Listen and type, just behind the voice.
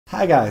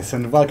Hi guys,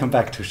 and welcome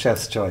back to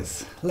Chef's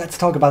Choice. Let's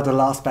talk about the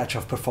last batch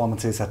of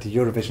performances at the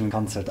Eurovision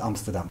concert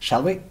Amsterdam,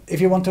 shall we? If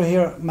you want to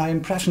hear my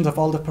impressions of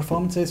all the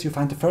performances, you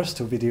find the first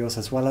two videos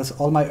as well as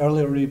all my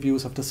earlier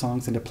reviews of the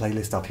songs in the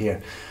playlist up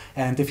here.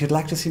 And if you'd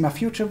like to see my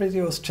future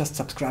videos, just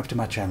subscribe to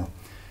my channel.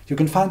 You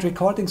can find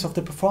recordings of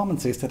the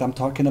performances that I'm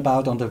talking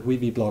about on the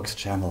VV Blogs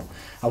channel.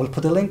 I will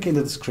put a link in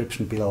the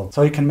description below,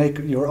 so you can make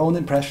your own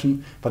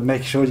impression, but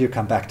make sure you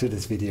come back to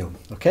this video,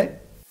 okay?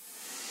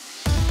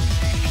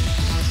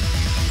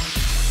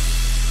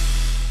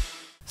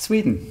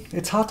 Sweden.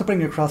 It's hard to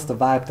bring across the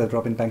vibe that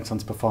Robin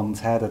Bengtsson's performance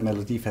had at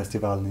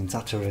Melodifestivalen in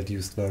such a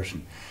reduced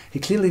version. He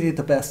clearly did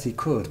the best he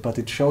could, but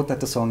it showed that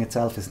the song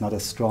itself is not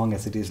as strong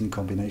as it is in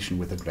combination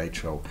with a great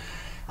show.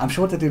 I'm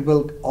sure that it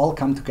will all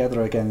come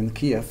together again in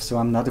Kiev, so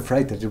I'm not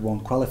afraid that it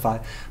won't qualify,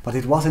 but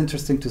it was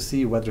interesting to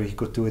see whether he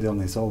could do it on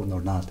his own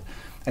or not.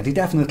 And he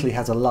definitely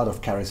has a lot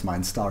of charisma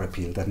and star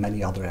appeal that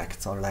many other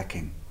acts are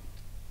lacking.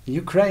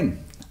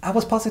 Ukraine. I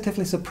was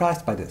positively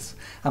surprised by this.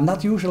 I'm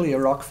not usually a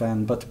rock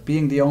fan, but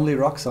being the only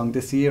rock song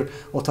this year,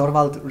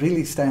 O.Torvald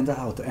really stands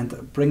out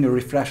and bring a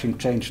refreshing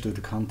change to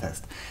the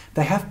contest.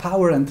 They have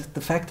power, and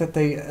the fact that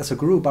they as a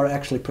group are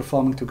actually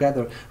performing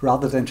together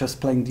rather than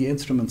just playing the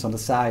instruments on the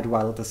side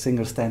while the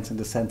singer stands in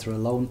the center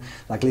alone,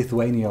 like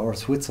Lithuania or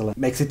Switzerland,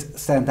 makes it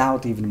stand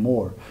out even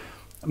more.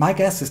 My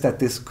guess is that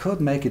this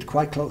could make it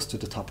quite close to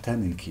the top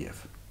 10 in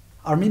Kiev.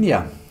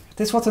 Armenia.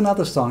 This was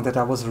another song that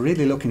I was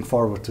really looking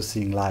forward to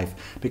seeing live,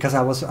 because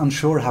I was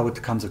unsure how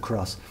it comes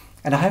across.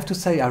 And I have to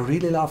say, I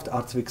really loved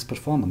Artvik's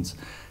performance.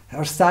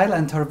 Her style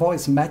and her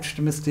voice matched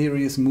the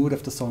mysterious mood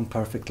of the song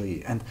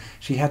perfectly, and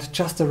she had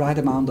just the right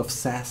amount of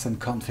sass and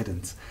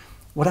confidence.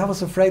 What I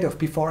was afraid of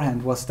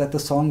beforehand was that the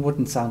song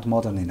wouldn't sound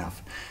modern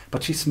enough,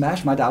 but she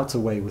smashed my doubts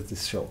away with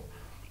this show.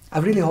 I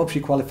really hope she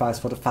qualifies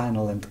for the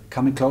final, and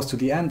coming close to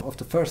the end of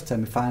the first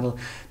semi-final,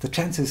 the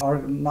chances are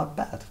not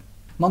bad.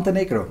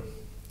 Montenegro.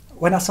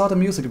 When I saw the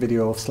music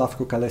video of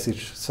Slavko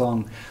Kalesic's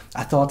song,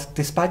 I thought,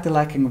 despite the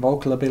lacking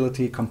vocal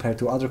ability compared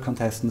to other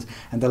contestants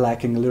and the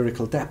lacking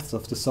lyrical depth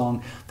of the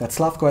song, that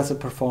Slavko as a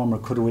performer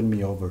could win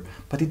me over.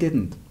 But he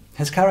didn't.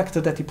 His character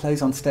that he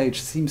plays on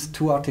stage seems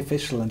too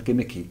artificial and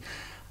gimmicky.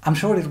 I'm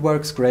sure it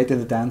works great in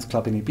a dance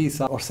club in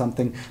Ibiza or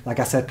something, like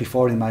I said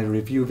before in my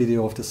review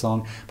video of the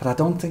song, but I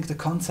don't think the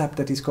concept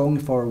that he's going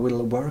for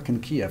will work in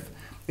Kiev.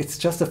 It's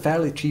just a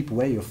fairly cheap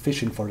way of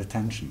fishing for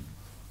attention.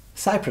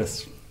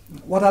 Cyprus.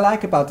 What I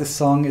like about this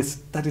song is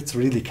that it's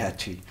really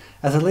catchy.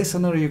 As a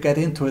listener, you get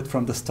into it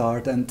from the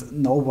start and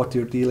know what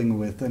you're dealing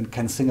with and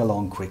can sing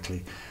along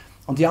quickly.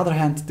 On the other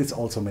hand, this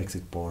also makes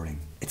it boring.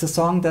 It's a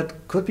song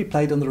that could be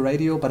played on the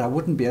radio, but I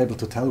wouldn't be able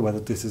to tell whether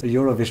this is a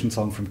Eurovision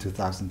song from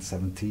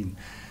 2017.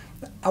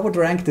 I would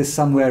rank this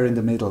somewhere in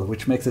the middle,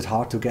 which makes it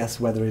hard to guess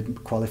whether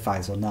it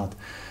qualifies or not.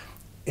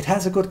 It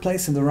has a good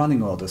place in the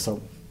running order,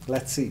 so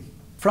let's see.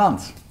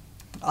 France.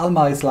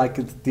 Alma is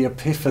like the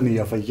epiphany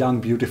of a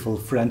young, beautiful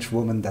French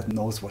woman that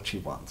knows what she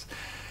wants.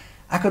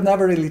 I could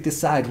never really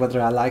decide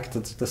whether I liked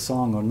the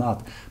song or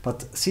not,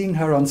 but seeing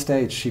her on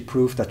stage, she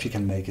proved that she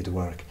can make it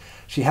work.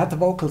 She had the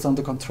vocals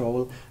under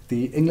control,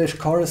 the English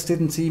chorus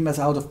didn't seem as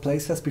out of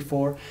place as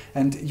before,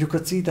 and you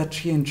could see that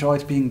she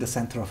enjoyed being the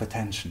center of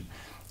attention.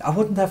 I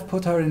wouldn't have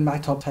put her in my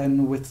top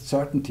 10 with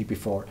certainty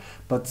before,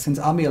 but since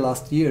Amia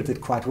last year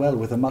did quite well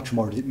with a much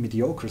more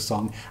mediocre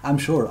song, I'm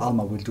sure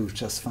Alma will do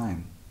just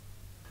fine.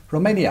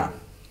 Romania.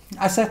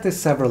 I said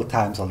this several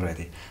times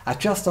already. I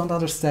just don't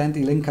understand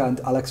Ilinka and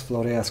Alex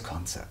Florea's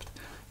concept.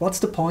 What's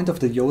the point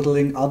of the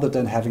yodeling other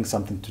than having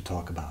something to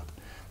talk about?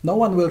 No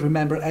one will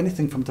remember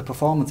anything from the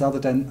performance other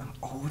than,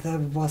 oh, there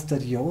was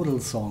that yodel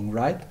song,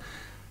 right?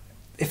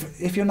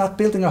 If you're not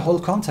building a whole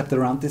concept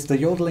around this, the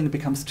yodeling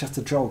becomes just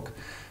a joke.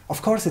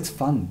 Of course it's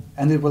fun,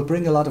 and it will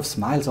bring a lot of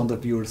smiles on the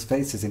viewers'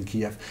 faces in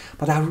Kiev,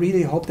 but I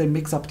really hope they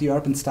mix up the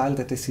urban style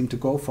that they seem to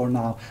go for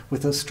now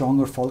with a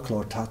stronger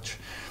folklore touch.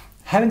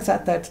 Having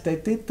said that, they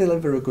did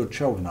deliver a good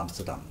show in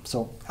Amsterdam,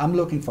 so I'm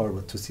looking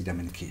forward to see them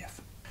in Kiev.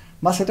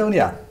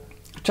 Macedonia.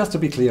 Just to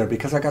be clear,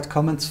 because I got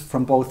comments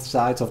from both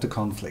sides of the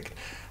conflict.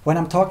 When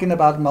I'm talking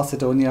about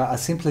Macedonia, I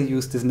simply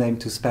use this name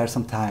to spare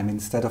some time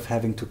instead of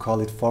having to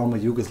call it former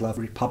Yugoslav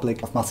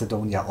Republic of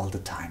Macedonia all the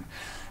time.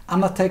 I'm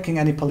not taking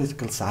any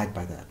political side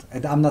by that,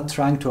 and I'm not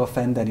trying to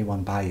offend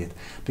anyone by it,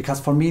 because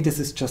for me this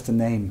is just a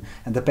name,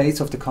 and the base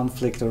of the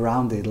conflict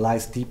around it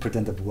lies deeper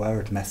than the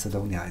word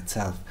Macedonia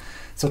itself.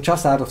 So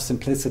just out of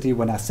simplicity,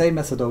 when I say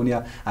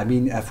Macedonia, I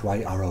mean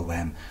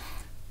FYROM.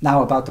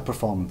 Now about the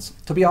performance.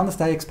 To be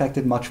honest, I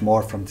expected much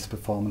more from this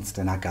performance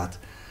than I got.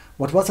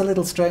 What was a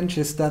little strange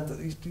is that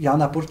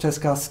Jana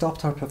Burceska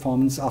stopped her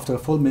performance after a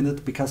full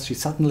minute because she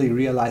suddenly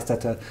realized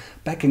that the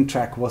backing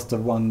track was the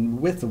one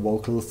with the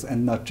vocals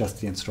and not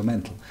just the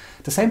instrumental.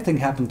 The same thing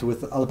happened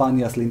with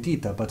Albania's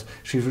Lindita, but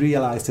she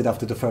realized it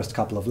after the first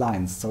couple of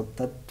lines, so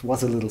that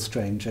was a little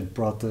strange and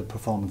brought the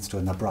performance to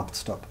an abrupt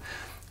stop.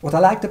 What I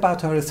liked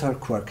about her is her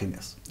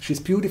quirkiness. She's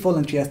beautiful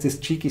and she has this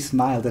cheeky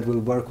smile that will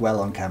work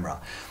well on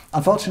camera.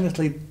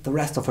 Unfortunately, the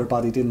rest of her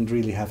body didn't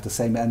really have the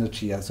same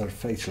energy as her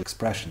facial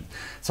expression.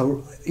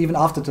 So even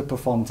after the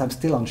performance, I'm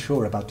still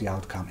unsure about the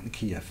outcome in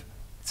Kiev.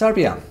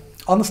 Serbia.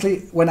 Honestly,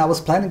 when I was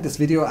planning this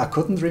video, I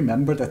couldn't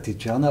remember that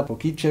Tijana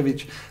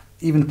Bogicevic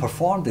even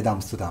performed in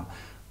Amsterdam.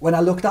 When I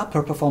looked up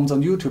her performance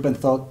on YouTube and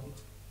thought,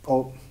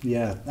 oh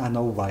yeah, I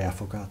know why I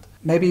forgot.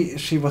 Maybe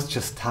she was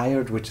just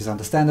tired, which is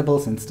understandable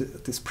since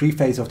this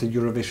pre-phase of the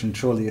Eurovision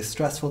surely is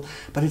stressful,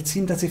 but it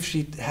seemed as if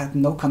she had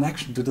no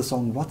connection to the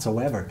song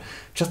whatsoever,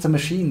 just a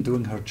machine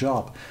doing her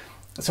job.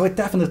 So it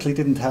definitely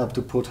didn't help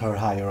to put her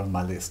higher on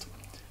my list.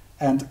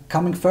 And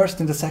coming first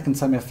in the second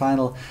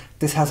semi-final,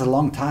 this has a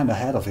long time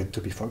ahead of it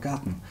to be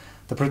forgotten.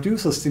 The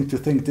producers seem to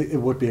think that it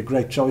would be a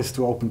great choice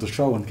to open the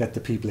show and get the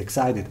people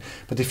excited,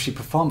 but if she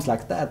performs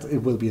like that,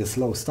 it will be a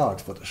slow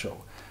start for the show.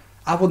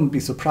 I wouldn't be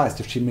surprised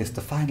if she missed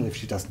the final if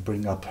she doesn't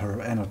bring up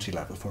her energy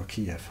level for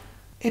Kiev.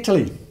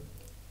 Italy.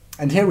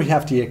 And here we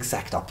have the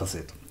exact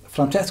opposite.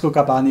 Francesco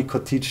Gabbani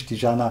could teach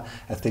Tijana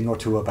a thing or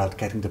two about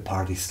getting the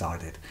party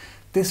started.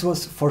 This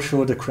was for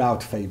sure the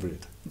crowd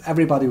favorite.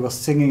 Everybody was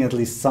singing at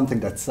least something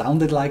that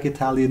sounded like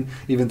Italian,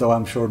 even though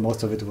I'm sure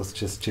most of it was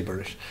just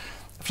gibberish.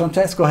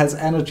 Francesco has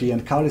energy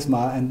and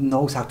charisma and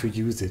knows how to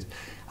use it.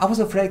 I was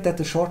afraid that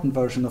the shortened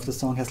version of the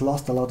song has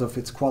lost a lot of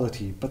its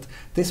quality, but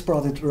this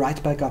brought it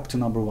right back up to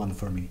 #1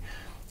 for me.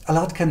 A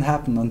lot can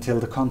happen until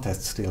the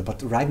contest still,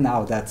 but right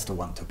now that's the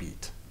one to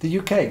beat. The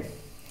UK.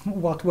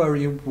 What were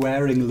you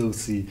wearing,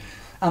 Lucy?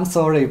 I'm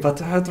sorry, but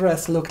her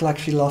dress looked like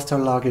she lost her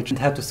luggage and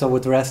had to sew a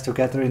dress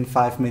together in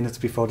 5 minutes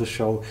before the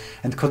show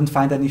and couldn't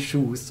find any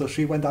shoes, so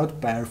she went out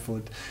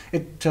barefoot.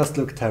 It just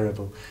looked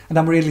terrible. And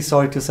I'm really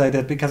sorry to say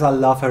that because I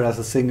love her as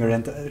a singer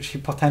and she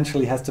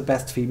potentially has the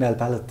best female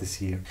ballad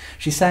this year.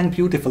 She sang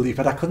beautifully,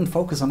 but I couldn't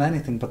focus on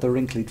anything but the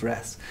wrinkly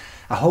dress.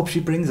 I hope she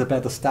brings a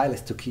better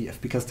stylist to Kiev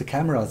because the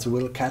cameras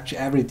will catch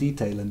every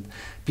detail, and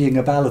being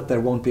a ballad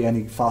there won't be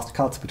any fast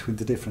cuts between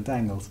the different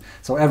angles,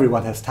 so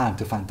everyone has time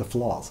to find the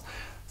flaws.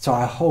 So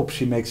I hope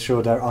she makes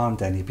sure there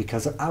aren't any,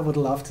 because I would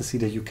love to see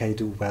the UK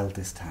do well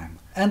this time.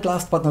 And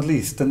last but not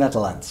least, the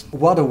Netherlands.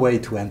 What a way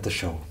to end the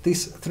show.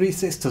 These three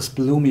sisters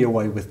blew me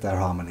away with their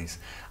harmonies.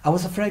 I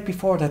was afraid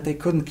before that they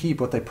couldn't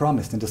keep what they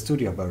promised in the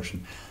studio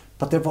version,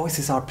 but their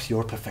voices are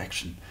pure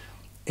perfection.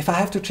 If I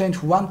have to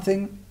change one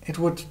thing, it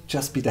would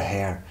just be the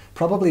hair.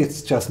 Probably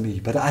it's just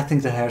me, but I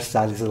think the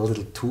hairstyle is a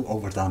little too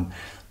overdone.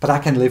 But I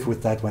can live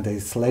with that when they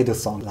slay the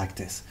song like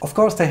this. Of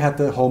course they had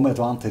the home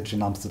advantage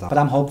in Amsterdam, but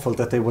I'm hopeful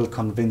that they will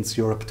convince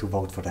Europe to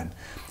vote for them.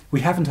 We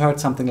haven't heard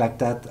something like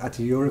that at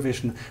the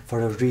Eurovision for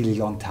a really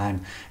long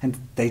time, and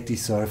they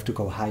deserve to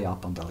go high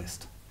up on the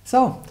list.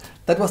 So,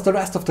 that was the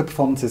rest of the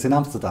performances in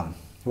Amsterdam.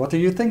 What do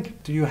you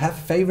think? Do you have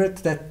a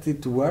favorite that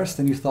did worse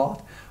than you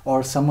thought?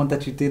 Or someone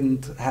that you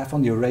didn't have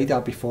on your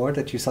radar before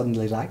that you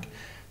suddenly like?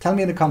 Tell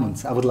me in the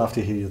comments, I would love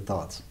to hear your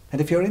thoughts. And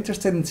if you're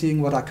interested in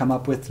seeing what I come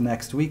up with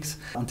next weeks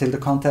until the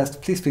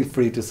contest, please feel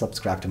free to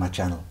subscribe to my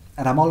channel.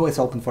 And I'm always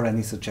open for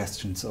any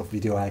suggestions of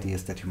video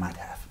ideas that you might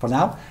have. For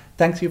now,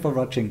 thanks you for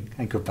watching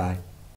and goodbye.